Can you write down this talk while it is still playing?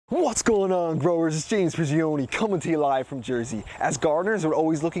What's going on, growers? It's James Prigioni coming to you live from Jersey. As gardeners, we're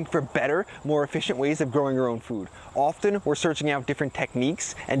always looking for better, more efficient ways of growing our own food. Often, we're searching out different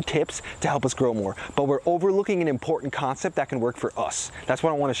techniques and tips to help us grow more, but we're overlooking an important concept that can work for us. That's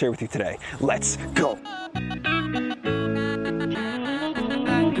what I want to share with you today. Let's go.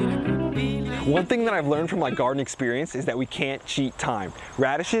 One thing that I've learned from my garden experience is that we can't cheat time.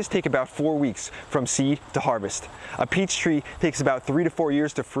 Radishes take about 4 weeks from seed to harvest. A peach tree takes about 3 to 4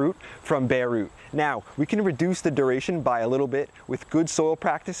 years to fruit from bare root. Now, we can reduce the duration by a little bit with good soil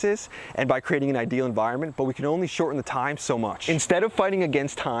practices and by creating an ideal environment, but we can only shorten the time so much. Instead of fighting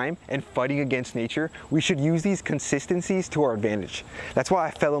against time and fighting against nature, we should use these consistencies to our advantage. That's why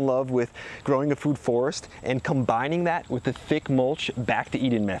I fell in love with growing a food forest and combining that with the thick mulch back to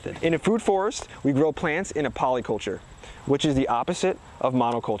Eden method. In a food forest, we grow plants in a polyculture, which is the opposite of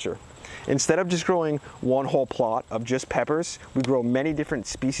monoculture. Instead of just growing one whole plot of just peppers, we grow many different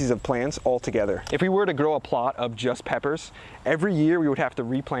species of plants all together. If we were to grow a plot of just peppers, every year we would have to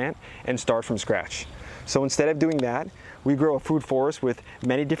replant and start from scratch. So instead of doing that, we grow a food forest with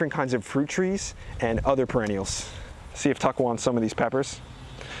many different kinds of fruit trees and other perennials. See if Tuck wants some of these peppers.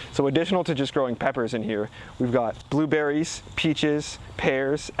 So additional to just growing peppers in here, we've got blueberries, peaches,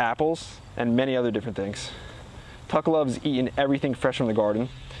 pears, apples, and many other different things. Tuck loves eating everything fresh from the garden,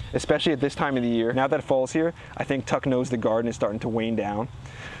 especially at this time of the year. Now that fall's here, I think Tuck knows the garden is starting to wane down.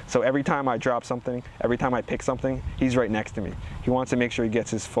 So every time I drop something, every time I pick something, he's right next to me. He wants to make sure he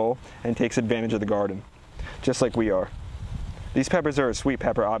gets his full and takes advantage of the garden, just like we are. These peppers are a sweet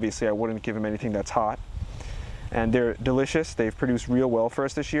pepper. Obviously, I wouldn't give him anything that's hot. And they're delicious. They've produced real well for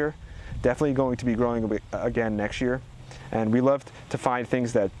us this year. Definitely going to be growing again next year. And we love to find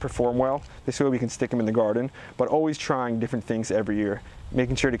things that perform well. This way we can stick them in the garden, but always trying different things every year,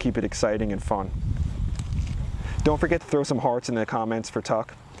 making sure to keep it exciting and fun. Don't forget to throw some hearts in the comments for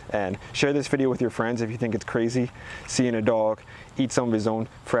Tuck, and share this video with your friends if you think it's crazy seeing a dog eat some of his own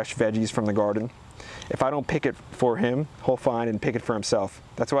fresh veggies from the garden. If I don't pick it for him, he'll find and pick it for himself.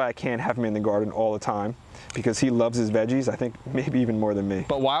 That's why I can't have him in the garden all the time, because he loves his veggies, I think maybe even more than me.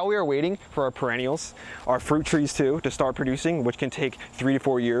 But while we are waiting for our perennials, our fruit trees too, to start producing, which can take 3 to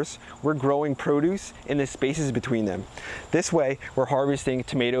 4 years, we're growing produce in the spaces between them. This way, we're harvesting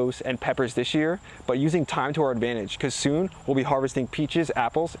tomatoes and peppers this year, but using time to our advantage, because soon we'll be harvesting peaches,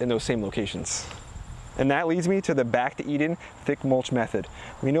 apples in those same locations. And that leads me to the back to Eden thick mulch method.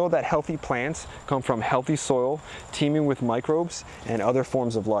 We know that healthy plants come from healthy soil, teeming with microbes and other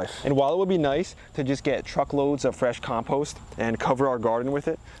forms of life. And while it would be nice to just get truckloads of fresh compost and cover our garden with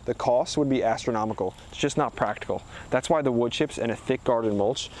it, the cost would be astronomical. It's just not practical. That's why the wood chips and a thick garden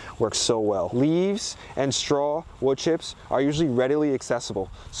mulch work so well. Leaves and straw wood chips are usually readily accessible.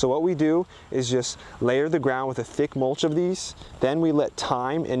 So what we do is just layer the ground with a thick mulch of these, then we let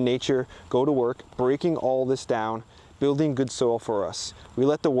time and nature go to work, breaking all this down, building good soil for us. We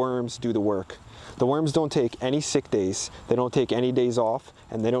let the worms do the work. The worms don't take any sick days, they don't take any days off,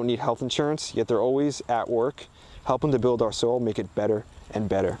 and they don't need health insurance, yet they're always at work, helping to build our soil, make it better and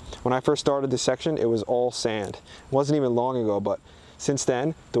better. When I first started this section, it was all sand. It wasn't even long ago, but since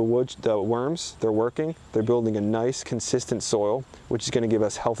then, the worms, they're working, they're building a nice, consistent soil, which is gonna give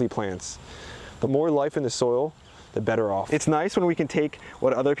us healthy plants. The more life in the soil, the better off. It's nice when we can take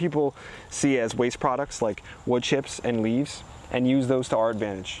what other people see as waste products like wood chips and leaves and use those to our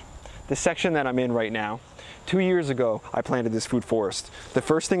advantage. The section that I'm in right now, 2 years ago, I planted this food forest. The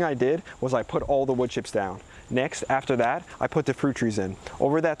first thing I did was I put all the wood chips down. Next, after that, I put the fruit trees in.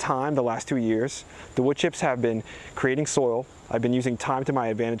 Over that time, the last 2 years, the wood chips have been creating soil. I've been using time to my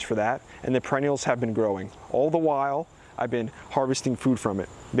advantage for that, and the perennials have been growing. All the while, I've been harvesting food from it,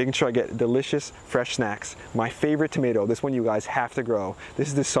 making sure I get delicious, fresh snacks. My favorite tomato, this one you guys have to grow. This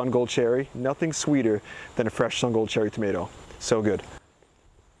is the Sun Gold Cherry. Nothing sweeter than a fresh Sun Gold Cherry tomato. So good.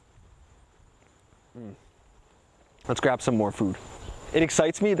 Let's grab some more food. It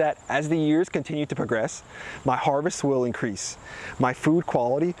excites me that as the years continue to progress, my harvest will increase. My food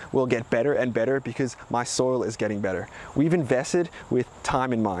quality will get better and better because my soil is getting better. We've invested with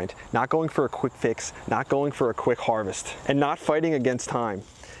time in mind, not going for a quick fix, not going for a quick harvest, and not fighting against time.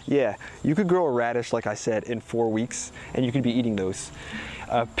 Yeah, you could grow a radish, like I said, in 4 weeks, and you could be eating those.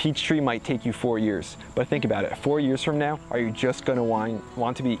 A peach tree might take you 4 years, but think about it. 4 years from now, are you just gonna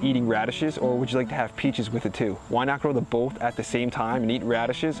want to be eating radishes, or would you like to have peaches with it too? Why not grow the both at the same time and eat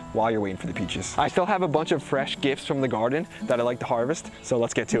radishes while you're waiting for the peaches? I still have a bunch of fresh gifts from the garden that I like to harvest, so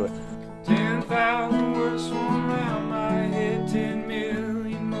let's get to it. 10,000 words swarm around my head, 10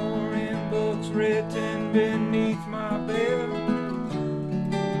 million more in books written beneath my bed.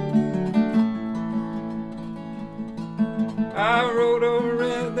 I wrote or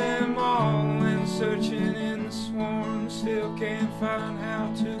read them all when searching in the swarm. Still can't find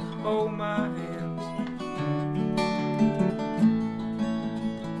how to hold my hands.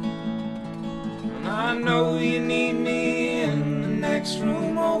 And I know you need me in the next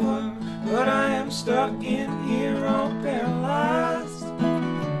room over, but I am stuck in here all paralyzed.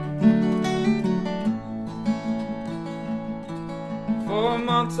 For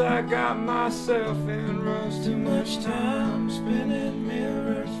months I got myself in rust, too much time spinning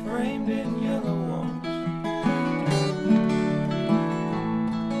mirrors framed in yellow walls.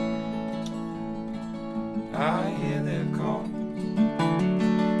 I hear their call.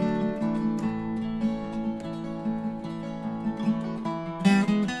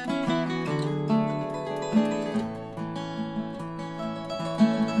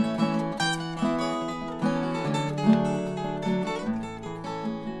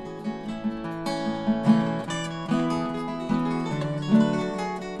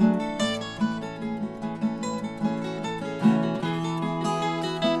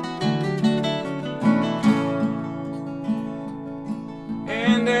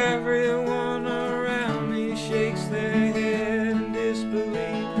 And everyone around me shakes their head in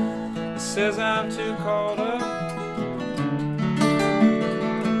disbelief. It says I'm too caught up.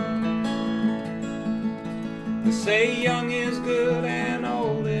 They say young is good and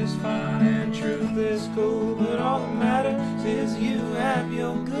old is fine and truth is cool, but all that matters is you have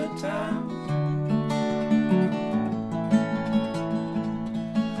your good times.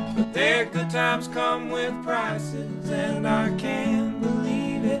 But their good times come with prices, and I can't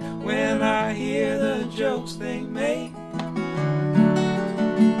believe it when I hear the jokes they make.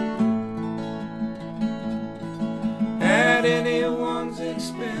 At anyone's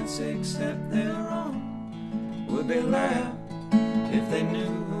expense except their own. Would they laugh if they knew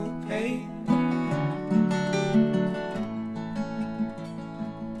who paid?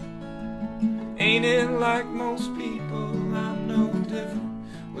 Ain't it like most people? I'm no different.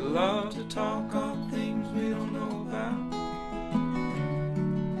 We love to talk on things we don't know about.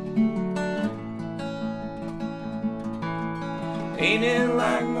 Ain't it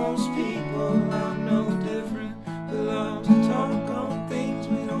like most people? I'm no different. We love to talk on things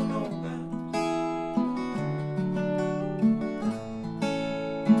we don't know about.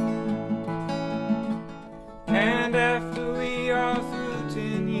 And after we are through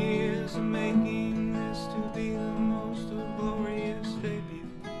 10 years of making this to be the most glorious debut,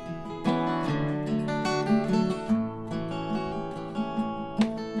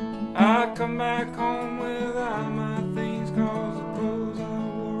 I come back home without my things, 'cause the clothes I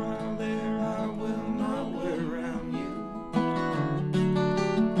wore out there I will not wear around you.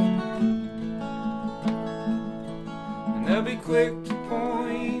 And they'll be quick to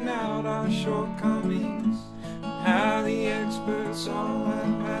point out our shortcomings, how the experts all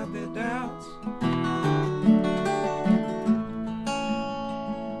have had their doubts.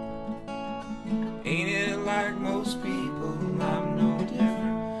 Ain't it like most people? I'm no different.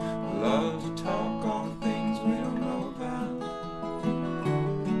 We love to talk on things we don't know about.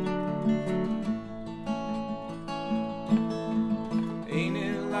 Ain't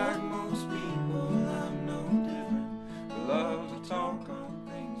it like most people? I'm no different. We love to talk on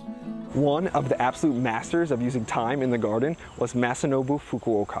things we don't know about. One of the absolute masters of using time in the garden was Masanobu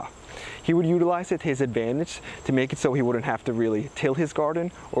Fukuoka. He would utilize it to his advantage to make it so he wouldn't have to really till his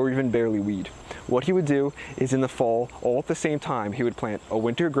garden or even barely weed. What he would do is in the fall, all at the same time, he would plant a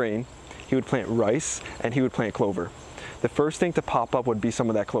winter grain, he would plant rice, and he would plant clover. The first thing to pop up would be some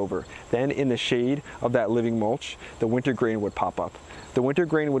of that clover. Then in the shade of that living mulch, the winter grain would pop up. The winter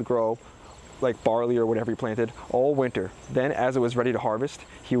grain would grow like barley or whatever he planted all winter. Then as it was ready to harvest,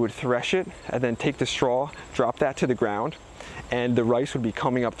 he would thresh it and then take the straw, drop that to the ground, and the rice would be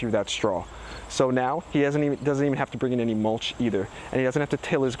coming up through that straw. So now he doesn't even have to bring in any mulch either, and he doesn't have to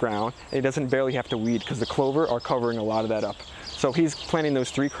till his ground, and he doesn't barely have to weed because the clover are covering a lot of that up. So he's planting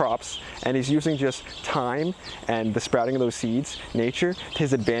those 3 crops, and he's using just time and the sprouting of those seeds, nature, to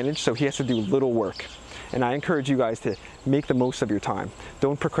his advantage, so he has to do little work. And I encourage you guys to make the most of your time.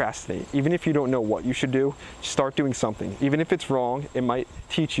 Don't procrastinate. Even if you don't know what you should do, start doing something. Even if it's wrong, it might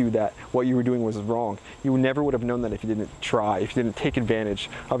teach you that what you were doing was wrong. You never would have known that if you didn't try, if you didn't take advantage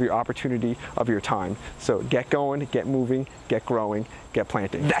of your opportunity, of your time. So get going, get moving, get growing, get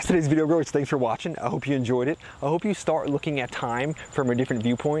planting. That's today's video, growers. Thanks for watching. I hope you enjoyed it. I hope you start looking at time from a different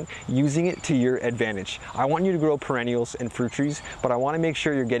viewpoint, using it to your advantage. I want you to grow perennials and fruit trees, but I want to make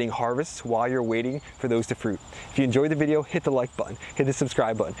sure you're getting harvests while you're waiting for those to fruit. If you enjoyed the video, hit the like button, hit the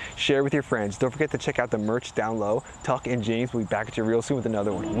subscribe button, share with your friends. Don't forget to check out the merch down low. Tuck and James will be back at you real soon with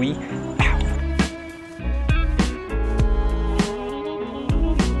another one. We out.